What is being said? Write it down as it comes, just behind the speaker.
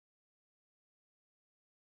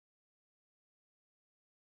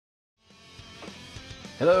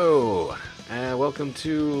Hello, and welcome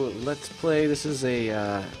to Let's Play. This is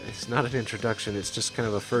a, it's not an introduction, it's just kind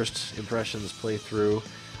of a first impressions playthrough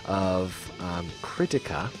of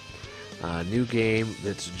Kritika, a new game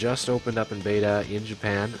that's just opened up in beta in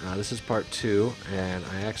Japan. This is part 2, and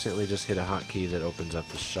I accidentally just hit a hotkey that opens up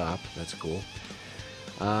the shop. That's cool.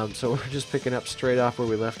 So we're just picking up straight off where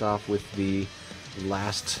we left off with the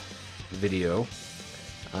last video.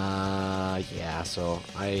 Yeah, so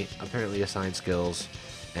I apparently assigned skills,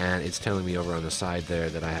 and it's telling me over on the side there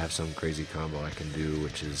that I have some crazy combo I can do,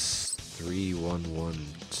 which is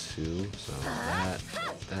 3-1-1-2. So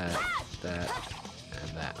that, and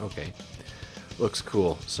that. Okay, looks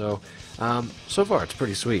cool. So, so far it's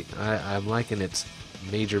pretty sweet. I'm liking its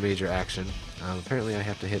major action. Apparently I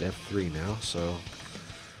have to hit F3 now, so.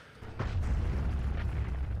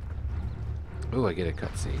 Ooh, I get a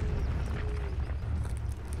cutscene.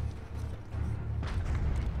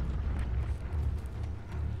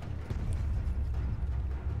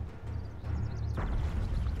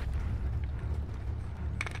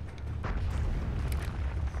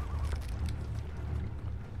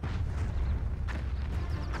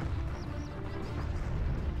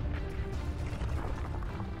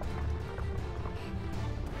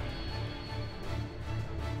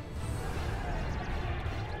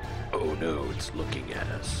 Oh no, it's looking at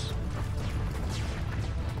us.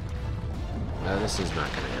 This is not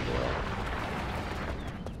going to end well.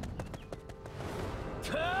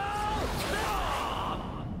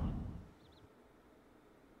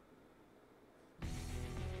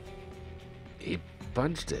 He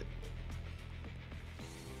punched it.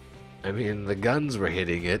 I mean, the guns were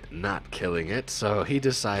hitting it, not killing it, so he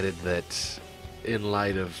decided that in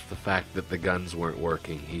light of the fact that the guns weren't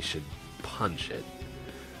working, he should punch it.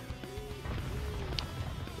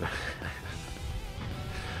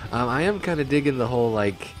 I am kind of digging the whole,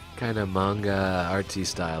 like, kind of manga artsy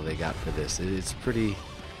style they got for this. It's pretty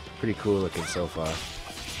cool looking so far.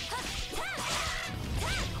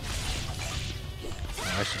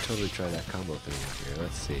 I should totally try that combo thing out here.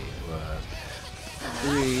 Let's see.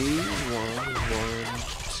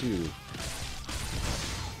 3-1-1-2.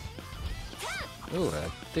 Oh,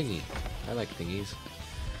 a thingy. I like thingies.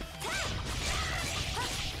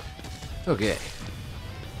 Okay.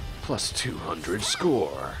 Plus 200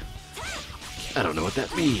 score. I don't know what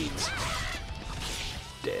that means.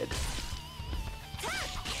 Dead.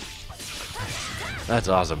 That's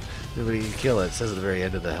awesome. Nobody can kill it. It says at the very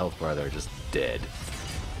end of the health bar they're just dead.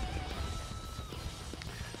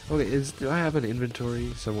 Okay, do I have an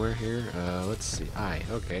inventory somewhere here? Let's see.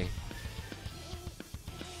 Okay.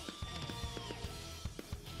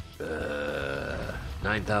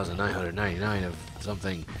 9,999 of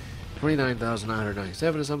something.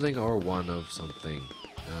 29,997 of something, or 1 of something.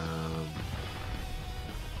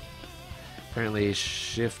 Apparently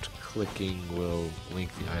shift clicking will link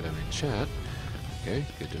the item in chat. Okay,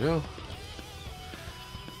 good to know.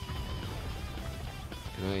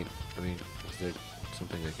 I mean, is there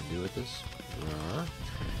something I can do with this?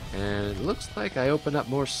 And it looks like I open up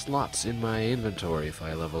more slots in my inventory if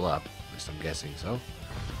I level up. At least I'm guessing so.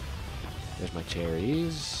 There's my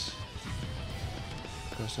cherries.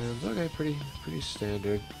 Okay, pretty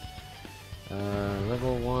standard.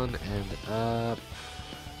 Level 1 and up.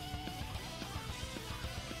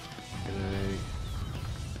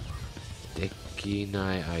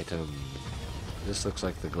 Dekinai item. This looks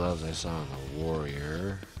like the gloves I saw on the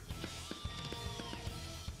warrior.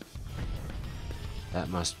 That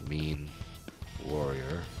must mean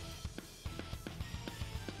warrior.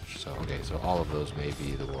 So okay, so all of those may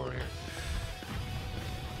be the warrior.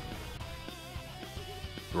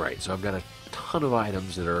 Right, so I've got a ton of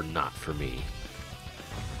items that are not for me.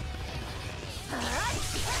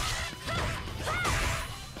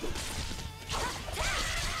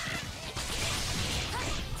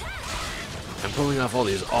 I'm pulling off all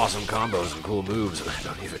these awesome combos and cool moves, and I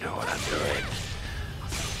don't even know what I'm doing.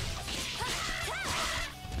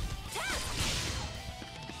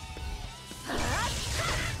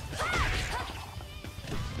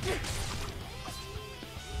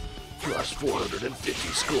 Plus 450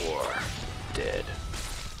 score. Dead.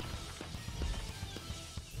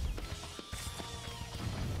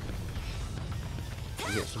 Can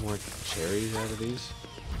we get some more cherries out of these?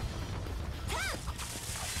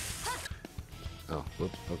 Oh,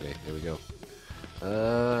 whoops. Okay, there we go.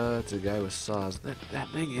 It's a guy with saws. That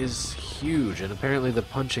thing is huge, and apparently the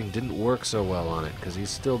punching didn't work so well on it, because he's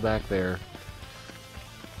still back there.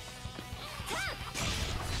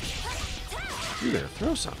 You're gonna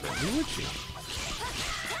throw something at me, would you?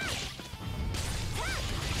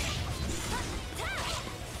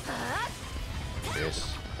 Miss.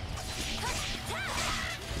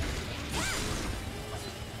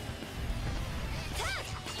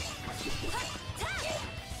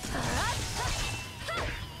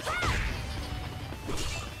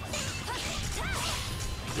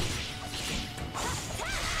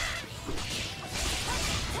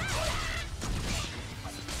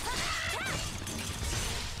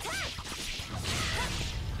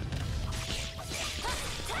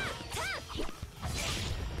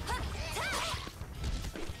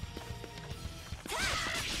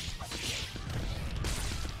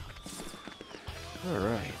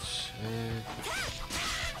 Alright.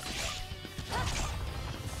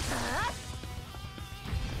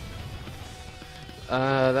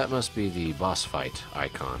 That must be the boss fight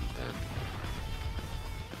icon, then.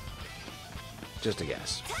 Just a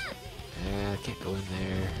guess. I can't go in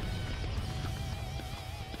there.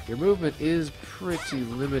 Your movement is pretty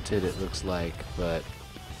limited, it looks like, but...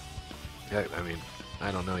 I mean,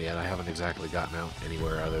 I don't know yet. I haven't exactly gotten out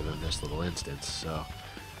anywhere other than this little instance, so...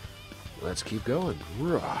 Let's keep going.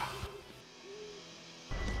 Rah.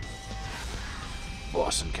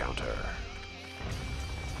 Boss encounter.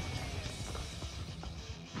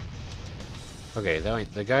 Okay,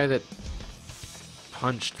 the guy that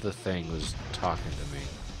punched the thing was talking to me.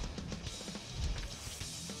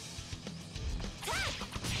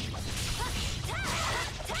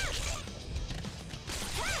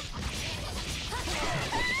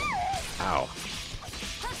 Ow.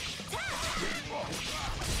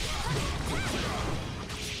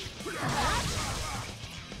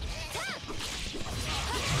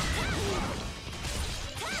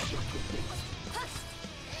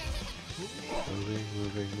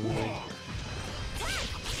 Moving.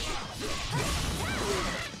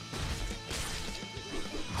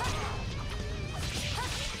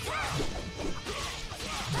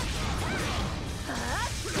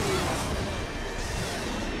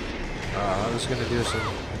 I was gonna do some...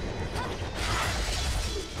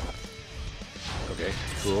 Okay,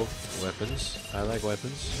 cool. Weapons. I like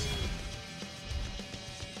weapons.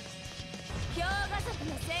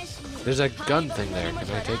 There's a gun thing there.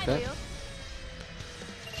 Can I take that?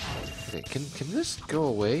 Okay, can this go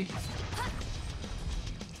away?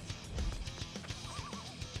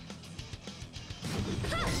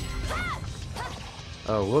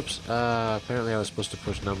 Oh, whoops. Apparently I was supposed to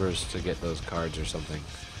push numbers to get those cards or something.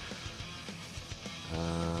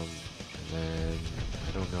 And then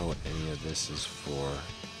I don't know what any of this is for.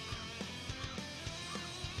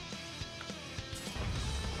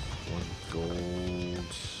 1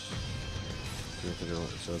 gold.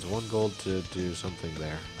 So it's 1 gold to do something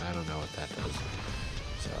there. I don't know what that does.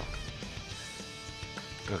 So,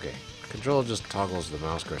 okay. Control just toggles the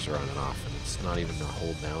mouse cursor on and off, and it's not even a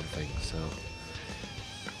hold down thing. So,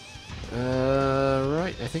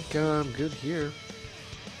 right. I think I'm good here.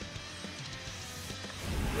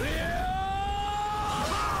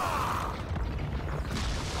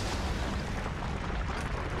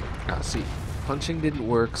 See, punching didn't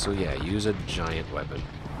work, so yeah, use a giant weapon.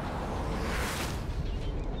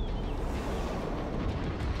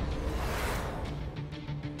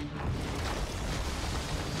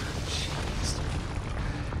 Jeez.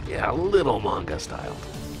 Yeah, a little manga style.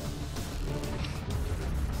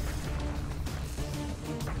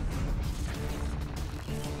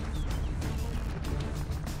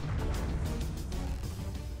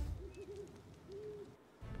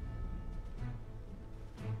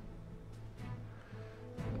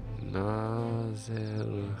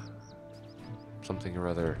 Something or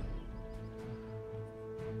other.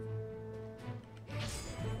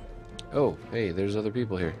 Oh, hey, there's other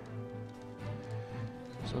people here.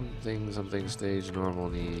 Something, stage, normal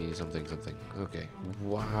knee, something. Okay.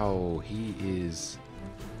 Wow, he is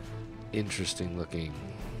interesting looking.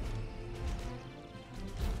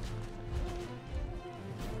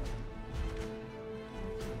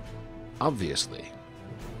 Obviously.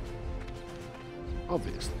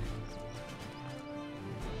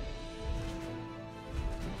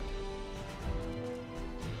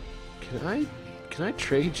 Can I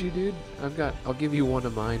trade you, dude? I'll give you one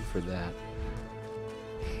of mine for that.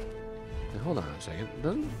 Now, hold on a second.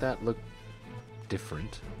 Doesn't that look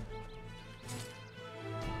different?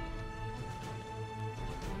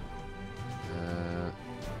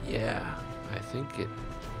 Yeah, I think it...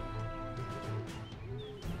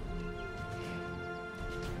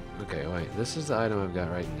 Okay, wait, this is the item I've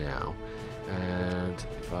got right now. And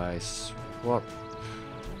if I swap...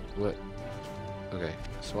 What? Okay,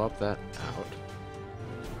 swap that out.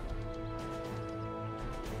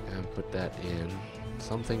 And put that in.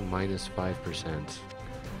 Something minus 5%.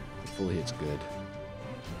 Hopefully it's good.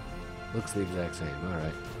 Looks the exact same,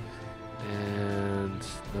 alright. And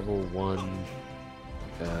level 1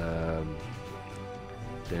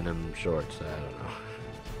 denim shorts, I don't know.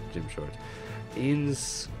 Gym shorts.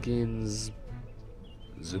 In-skins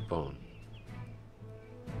Zupon.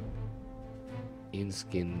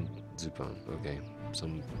 In-skin Zupon. Okay.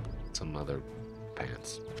 Some other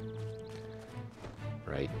pants.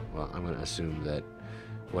 Right? Well, I'm gonna assume that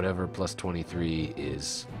whatever plus 23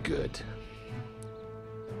 is good.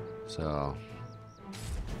 So...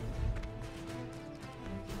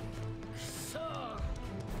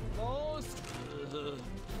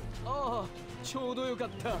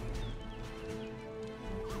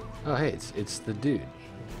 Oh, hey, it's the dude.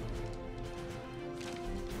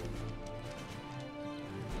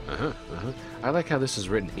 I like how this is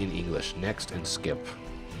written in English. Next and skip.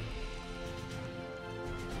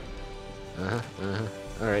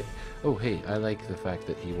 Alright. Oh, hey, I like the fact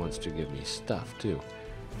that he wants to give me stuff, too.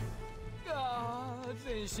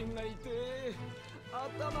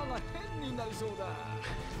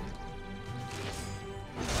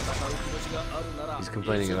 He's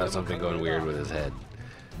complaining about something going weird with his head.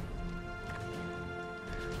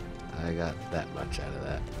 I got that much out of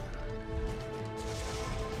that.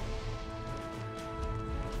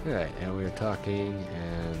 Alright, and we were talking,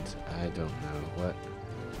 and I don't know what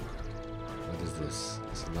is this?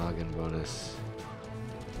 This login bonus.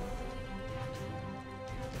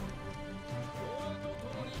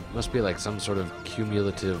 Must be like some sort of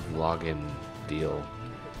cumulative login deal.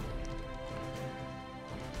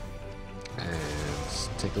 And let's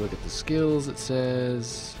take a look at the skills, it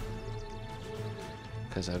says.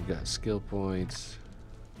 Because I've got skill points.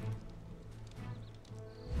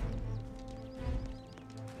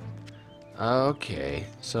 Okay,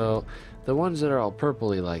 so the ones that are all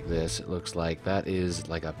purpley like this, it looks like that is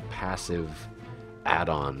like a passive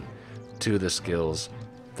add-on to the skills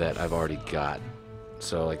that I've already got.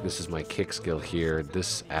 So like this is my kick skill here.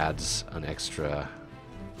 This adds an extra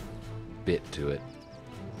bit to it.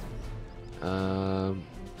 And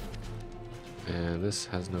this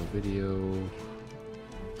has no video.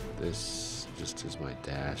 This just is my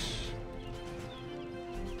dash.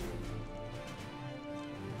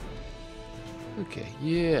 Okay,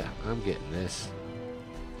 yeah, I'm getting this.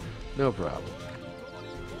 No problem.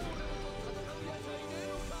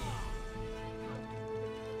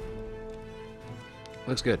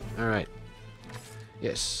 Looks good. Alright.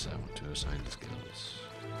 Yes, I want to assign the skills.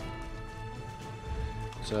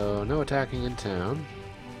 So, no attacking in town.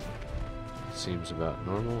 Seems about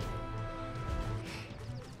normal.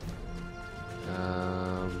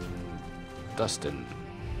 Dustin.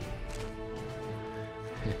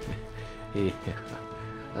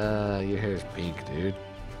 Yeah. Your hair's pink, dude.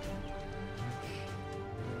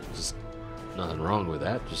 Just nothing wrong with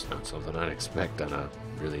that. Just not something I'd expect on a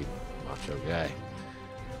really macho guy.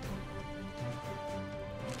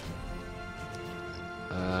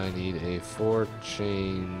 I need a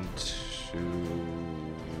 4-chain to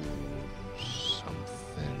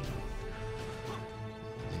something.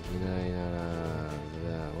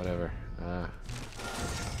 Whatever.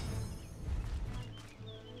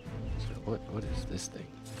 So what is this thing?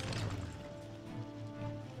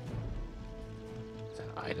 Is that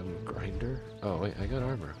item grinder? Oh wait, I got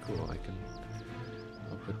armor. Cool.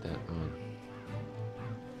 I'll put that on.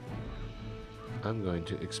 I'm going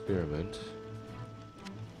to experiment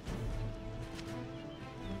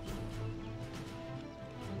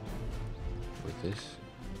with this.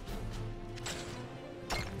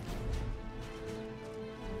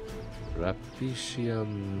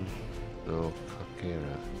 Rapicium no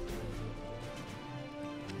Kakera.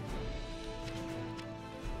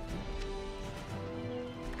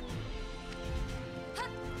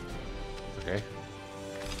 Okay.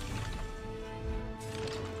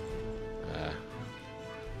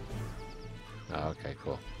 Okay,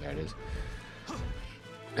 cool. There it is.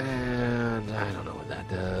 And I don't know what that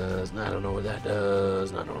does. And I don't know what that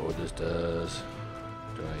does. And I don't know what this does.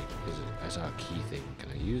 I saw a key thing.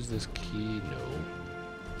 Can I use this key? No.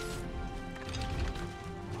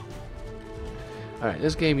 Alright,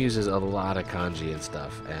 this game uses a lot of kanji and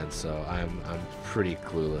stuff, and so I'm pretty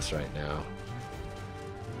clueless right now.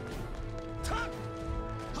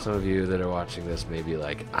 Some of you that are watching this may be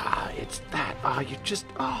like, it's that, you just,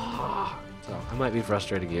 So I might be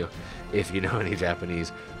frustrating you. If you know any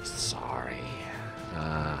Japanese, sorry.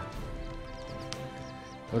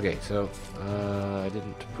 Okay, so I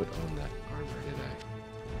didn't put on that armor, did I?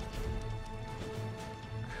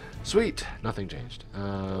 Sweet! Nothing changed.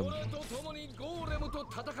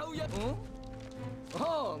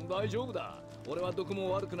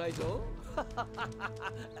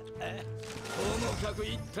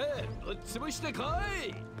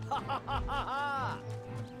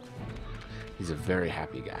 He's a very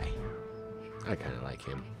happy guy. I kind of like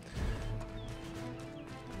him.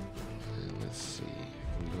 And let's see.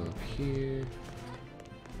 I can go up here.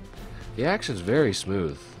 The action's very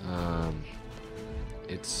smooth.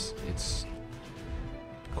 It's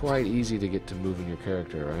quite easy to get to moving your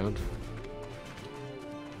character around.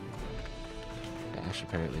 Dash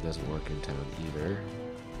apparently doesn't work in town either.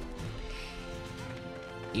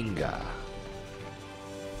 Inga.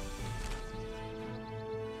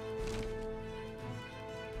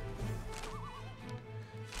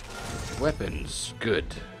 Weapons. Good.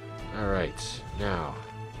 Alright, now.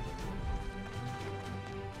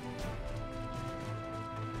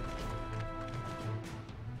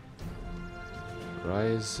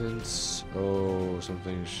 License. Oh,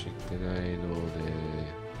 something shiktenai no de.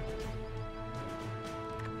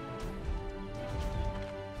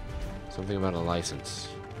 Something about a license.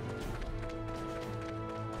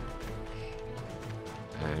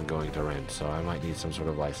 And going to rent, so I might need some sort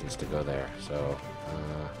of license to go there. So,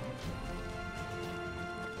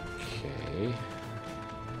 okay.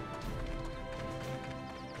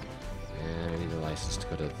 And I need a license to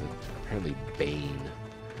go to the, apparently, Bane.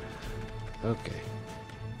 Okay.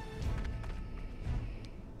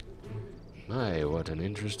 My, what an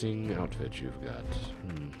interesting outfit you've got.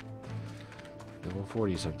 Level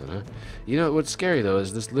 40 something, huh? You know, what's scary, though,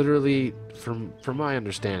 is this literally, from my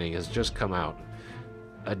understanding, has just come out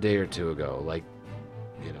a day or two ago. Like,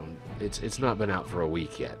 you know, it's not been out for a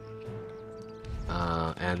week yet.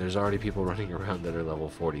 And there's already people running around that are level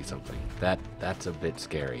 40 something. That's a bit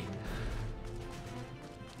scary.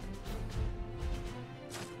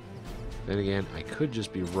 Then again, I could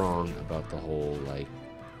just be wrong about the whole, like,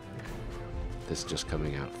 this just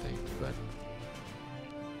coming out thing, but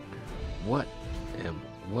what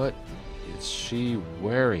is she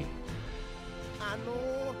wearing?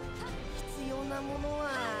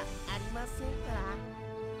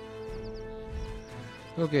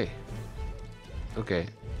 Okay.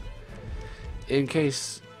 In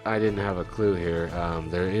case I didn't have a clue here,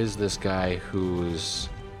 there is this guy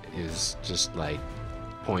is just like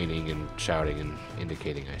pointing and shouting and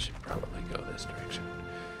indicating I should probably go this direction.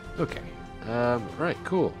 Okay. Right,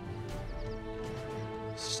 cool.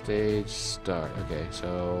 Stage start. Okay,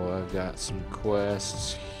 so I've got some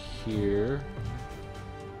quests here.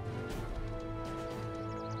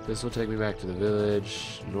 This will take me back to the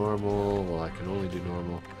village. Normal. Well, I can only do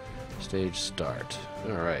normal. Stage start.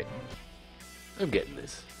 Alright. I'm getting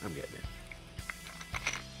this. I'm getting it.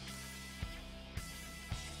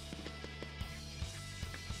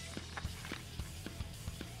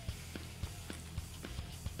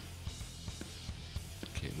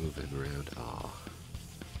 Okay, moving around. Aw.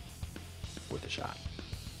 Worth a shot.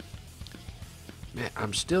 Man,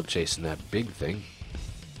 I'm still chasing that big thing.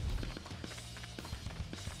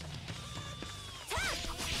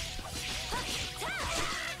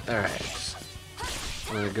 Alright.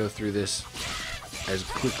 I'm gonna go through this as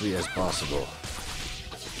quickly as possible.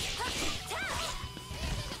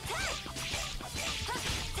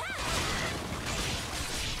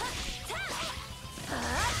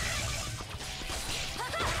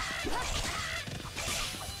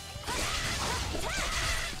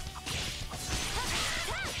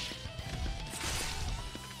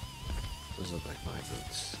 Those look like my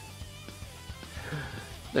boots.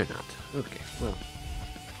 They're not. Okay, well.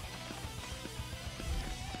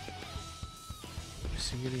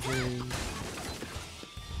 Missing anything?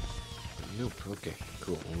 Nope. Okay,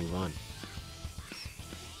 cool. We'll move on.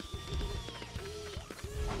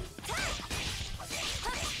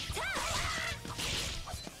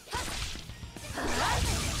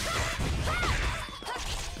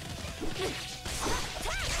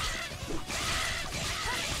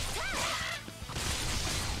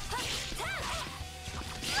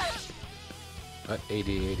 What?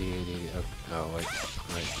 80. Oh, wait.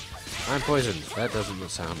 Right. I'm poisoned. That doesn't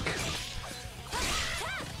sound good.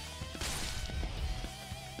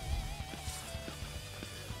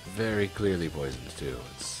 Very clearly poisoned, too.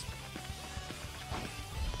 It's...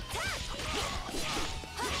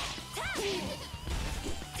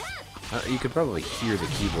 you could probably hear the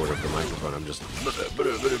keyboard of the microphone. I'm just... all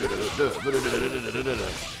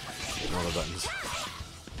the buttons.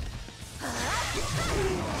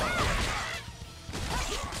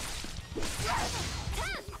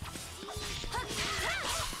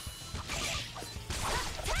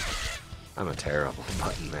 I'm a terrible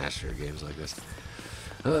button masher at games like this.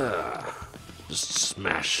 Just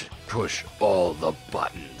smash, push all the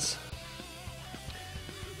buttons.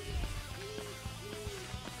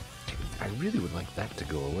 I really would like that to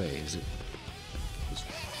go away. Is it?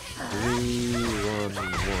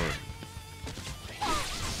 3-1-1.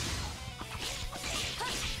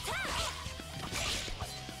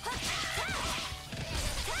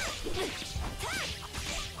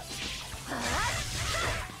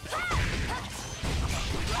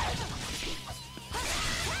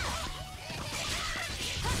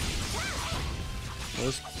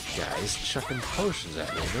 Those guys chucking potions at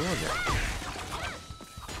me, no wonder.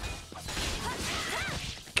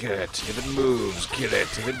 Kill it. If it moves, kill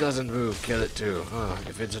it. If it doesn't move, kill it too. Oh,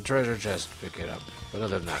 if it's a treasure chest, pick it up. But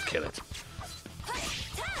other than that, kill it.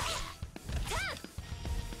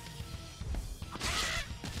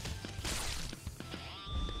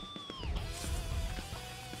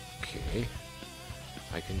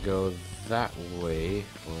 I can go that way,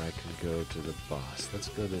 or I can go to the boss. Let's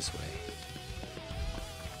go this way.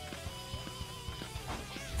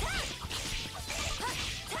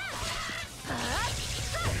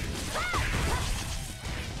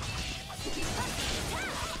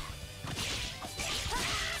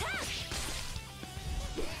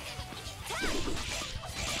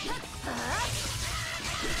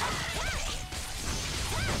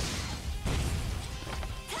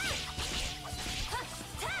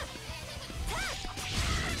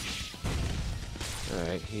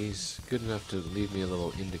 Alright, he's good enough to leave me a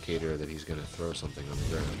little indicator that he's going to throw something on the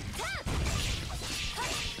ground.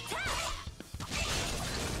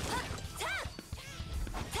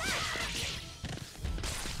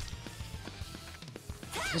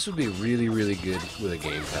 This would be really, really good with a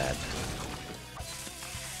gamepad.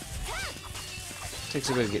 Takes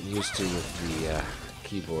a bit of getting used to with the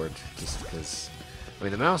keyboard, just because... I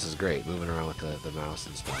mean, the mouse is great, moving around with the mouse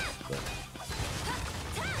and stuff, but...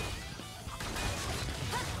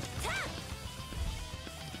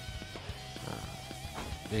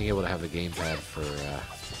 being able to have the gamepad for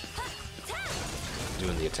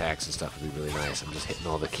doing the attacks and stuff would be really nice. I'm just hitting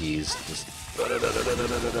all the keys, just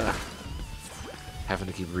having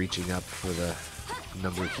to keep reaching up for the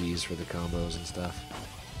number keys for the combos and stuff.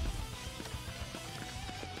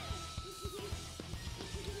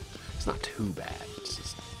 It's not too bad. It's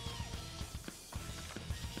just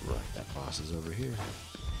right. That boss is over here.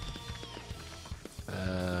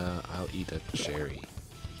 I'll eat a cherry.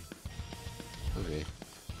 Okay.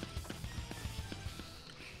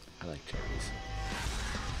 I like cherries.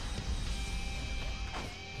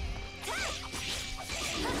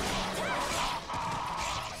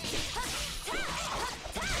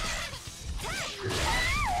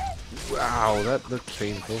 Wow, that looked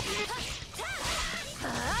painful.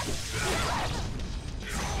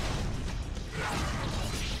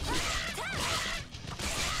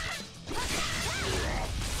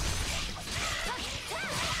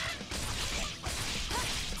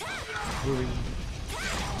 Moving.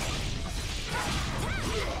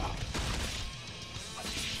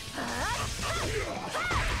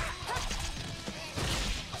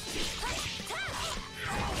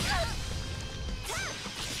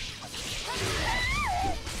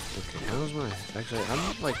 Okay, how's my... Actually,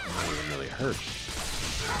 I'm like not even really hurt.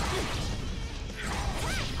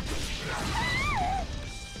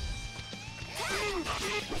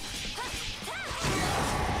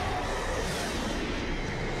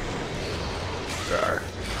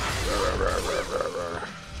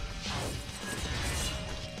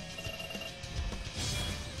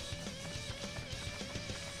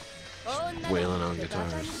 Wailing on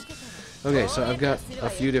guitars. Okay, so I've got a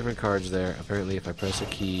few different cards there. Apparently, if I press a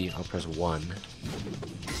key, I'll press 1.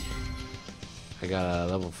 I got a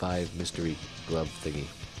level 5 mystery glove thingy.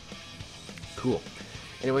 Cool.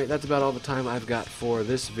 Anyway, that's about all the time I've got for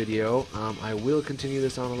this video. I will continue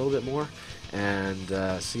this on a little bit more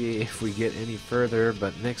and see if we get any further,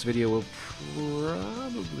 but next video will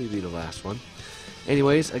probably be the last one.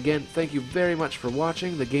 Anyways, again, thank you very much for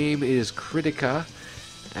watching. The game is Kritika,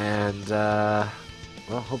 and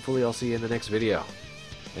well, hopefully I'll see you in the next video.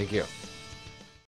 Thank you.